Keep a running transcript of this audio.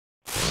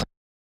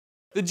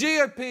The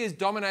GOP is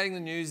dominating the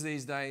news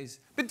these days.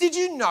 But did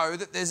you know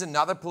that there's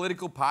another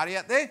political party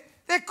out there?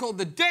 They're called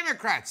the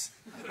Democrats.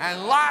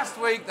 And last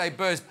week, they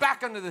burst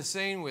back onto the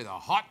scene with a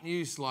hot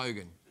new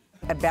slogan.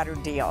 A better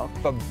deal.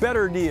 A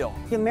better deal.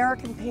 The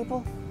American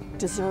people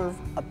deserve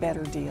a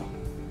better deal.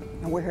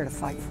 And we're here to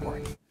fight for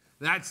it.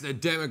 That's the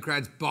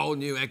Democrats' bold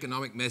new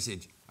economic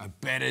message. A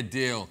better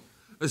deal.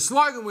 A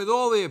slogan with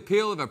all the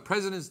appeal of a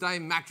President's Day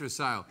mattress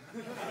sale.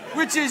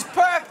 Which is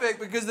perfect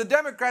because the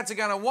Democrats are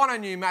going to want a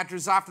new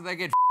mattress after they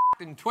get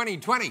f***ed in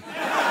 2020. Look,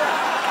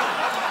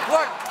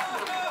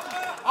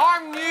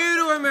 I'm new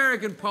to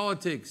American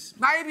politics.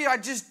 Maybe I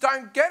just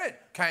don't get it.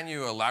 Can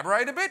you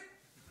elaborate a bit?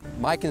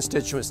 My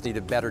constituents need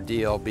a better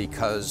deal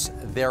because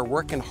they're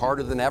working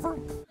harder than ever.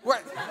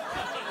 What?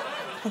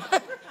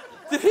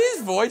 Did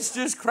his voice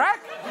just crack?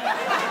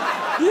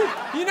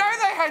 You know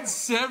they had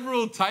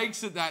several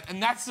takes at that,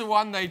 and that's the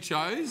one they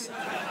chose?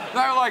 They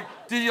were like,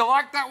 did you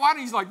like that one?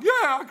 He's like,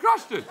 yeah, I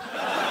crushed it.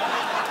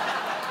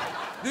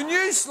 The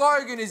new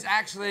slogan is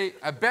actually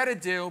a better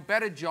deal,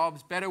 better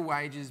jobs, better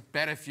wages,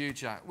 better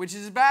future, which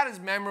is about as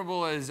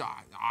memorable as,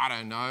 I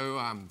don't know,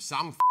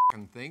 some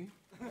f***ing thing.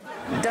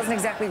 It doesn't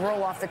exactly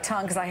roll off the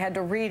tongue because I had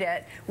to read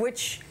it,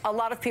 which a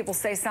lot of people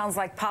say sounds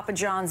like Papa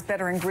John's,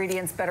 better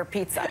ingredients, better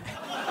pizza.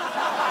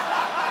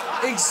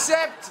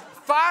 Except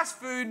fast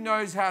food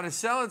knows how to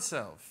sell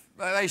itself.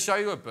 They show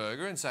you a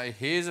burger and say,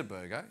 here's a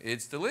burger,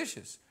 it's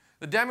delicious.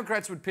 The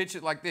Democrats would pitch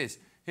it like this.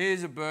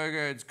 Here's a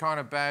burger, it's kind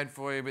of bad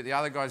for you, but the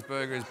other guy's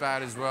burger is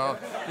bad as well.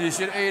 You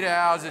should eat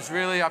ours, it's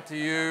really up to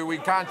you. We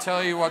can't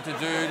tell you what to do,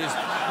 just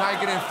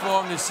make an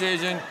informed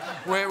decision.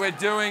 We're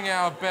doing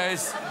our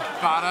best.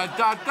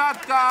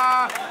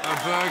 Ba-da-da-da-da, a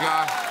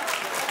burger.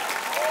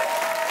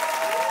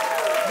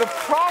 The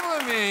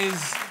problem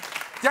is,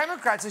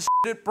 Democrats are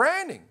shit at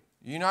branding.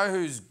 You know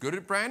who's good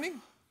at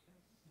branding?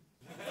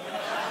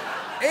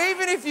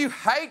 Even if you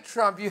hate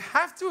Trump, you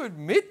have to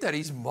admit that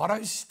his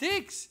motto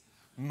sticks.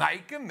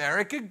 Make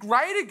America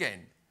great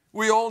again.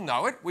 We all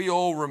know it. We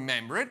all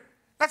remember it.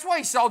 That's why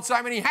he sold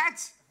so many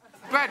hats.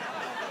 But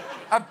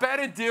a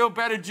better deal,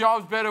 better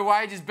jobs, better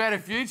wages, better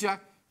future,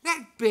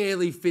 that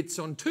barely fits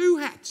on 2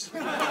 hats.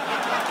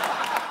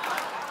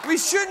 We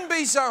shouldn't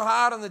be so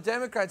hard on the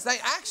Democrats. They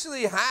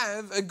actually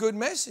have a good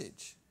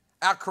message.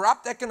 Our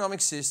corrupt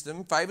economic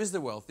system favours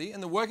the wealthy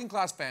and the working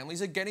class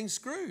families are getting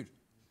screwed.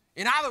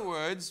 In other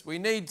words, we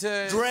need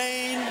to...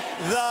 drain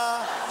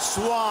the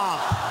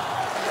swamp.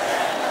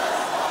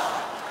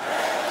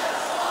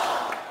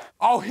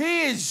 Oh,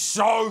 he is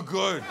so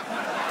good.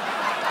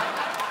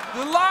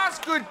 The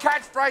last good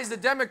catchphrase the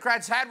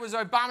Democrats had was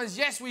Obama's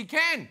 "Yes, we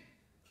can."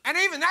 And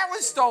even that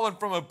was stolen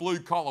from a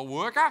blue-collar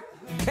worker.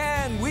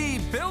 Can we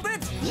build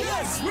it?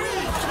 Yes, we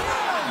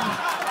can!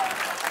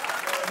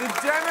 The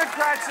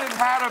Democrats have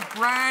had a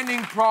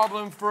branding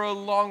problem for a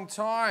long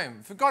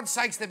time. For God's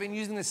sakes, they've been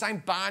using the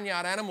same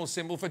barnyard animal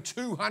symbol for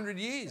 200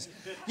 years.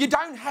 You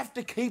don't have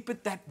to keep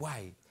it that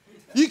way.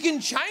 You can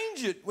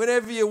change it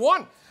whenever you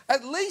want.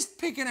 At least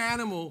pick an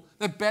animal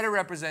that better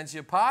represents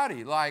your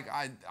party, like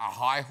a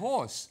high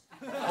horse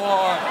or a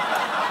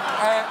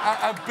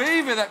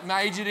beaver that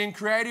majored in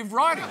creative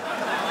writing.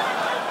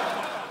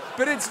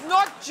 But it's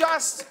not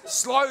just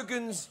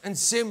slogans and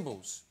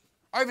symbols.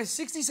 Over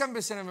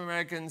 67% of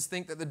Americans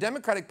think that the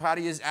Democratic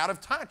Party is out of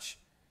touch.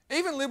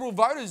 Even Liberal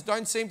voters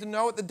don't seem to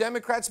know what the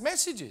Democrats'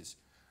 message is.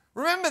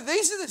 Remember,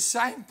 these are the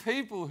same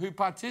people who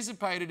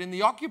participated in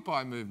the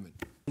Occupy movement.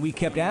 We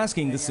kept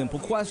asking the simple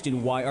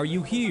question, why are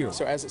you here?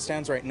 So as it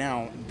stands right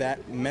now,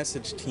 that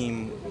message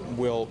team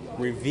will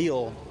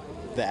reveal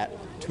that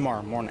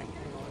tomorrow morning.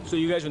 So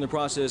you guys are in the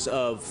process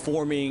of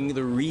forming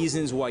the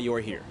reasons why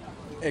you're here?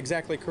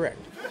 Exactly correct.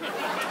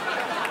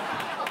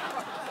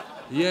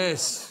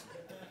 Yes.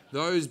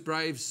 Those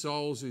brave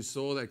souls who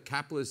saw that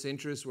capitalist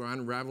interests were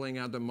unravelling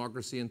our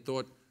democracy and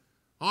thought,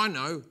 I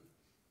know,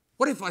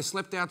 what if I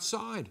slept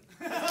outside?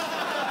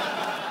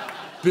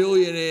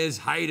 Billionaires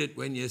hate it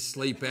when you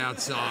sleep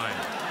outside.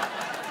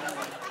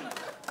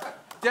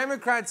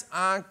 Democrats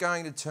aren't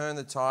going to turn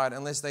the tide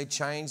unless they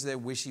change their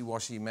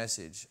wishy-washy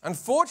message.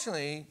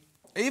 Unfortunately,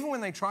 even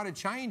when they try to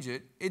change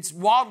it, it's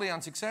wildly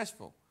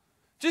unsuccessful.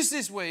 Just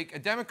this week, a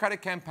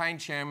Democratic campaign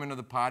chairman of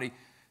the party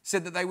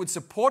said that they would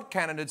support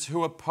candidates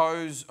who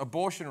oppose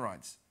abortion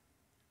rights.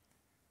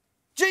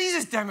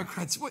 Jesus,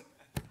 Democrats,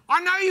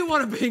 I know you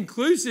want to be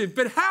inclusive,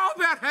 but how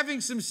about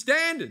having some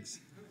standards?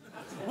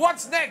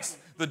 What's next?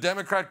 The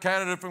Democrat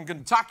candidate from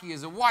Kentucky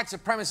is a white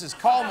supremacist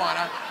coal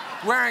miner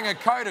wearing a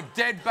coat of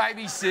dead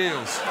baby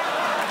seals.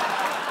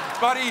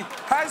 But he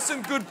has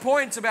some good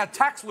points about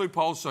tax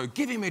loopholes, so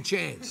give him a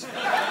chance.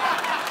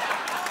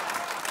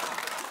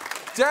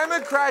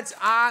 Democrats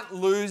aren't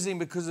losing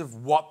because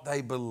of what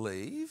they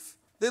believe.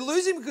 They're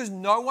losing because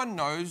no one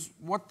knows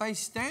what they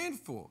stand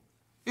for.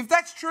 If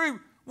that's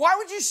true, why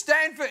would you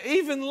stand for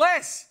even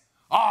less?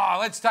 Oh,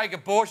 let's take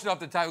abortion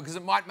off the table because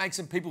it might make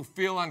some people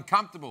feel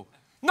uncomfortable.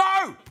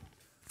 No!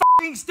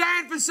 F***ing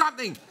stand for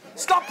something.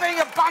 Stop being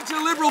a bunch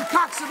of liberal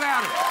cucks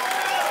about it.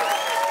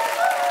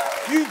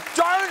 You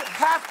don't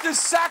have to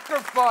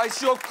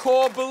sacrifice your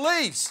core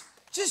beliefs.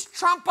 Just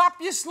trump up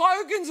your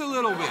slogans a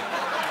little bit.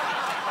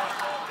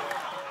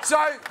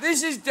 So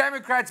this is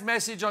Democrats'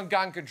 message on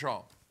gun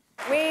control.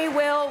 We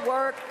will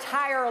work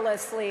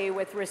tirelessly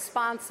with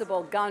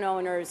responsible gun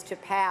owners to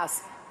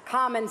pass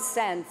common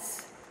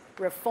sense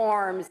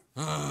reforms.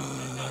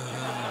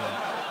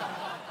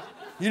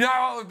 You know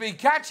what would be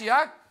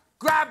catchier?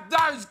 Grab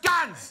those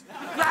guns!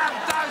 Grab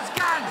those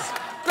guns!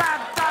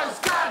 Grab those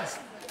guns!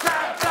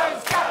 Grab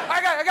those guns!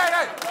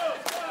 Okay.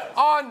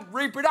 On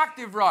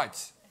reproductive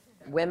rights.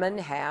 Women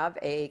have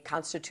a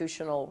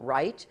constitutional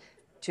right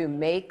to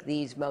make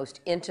these most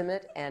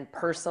intimate and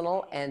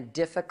personal and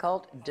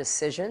difficult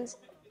decisions.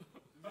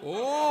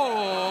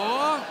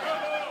 Or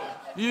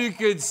you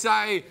could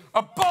say,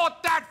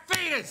 abort that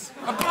fetus!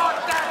 Abort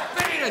that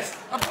fetus!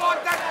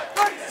 Abort that...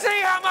 Let's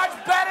see how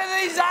much better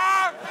these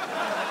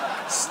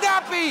are!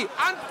 Snappy,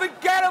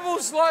 unforgettable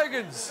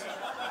slogans.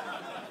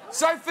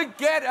 So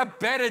forget a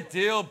better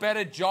deal,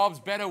 better jobs,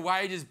 better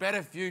wages,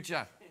 better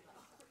future.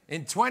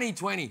 In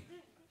 2020,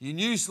 your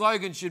new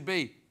slogan should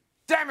be,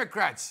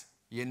 Democrats,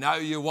 you know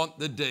you want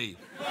the D.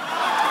 We'll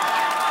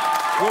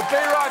be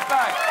right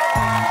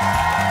back.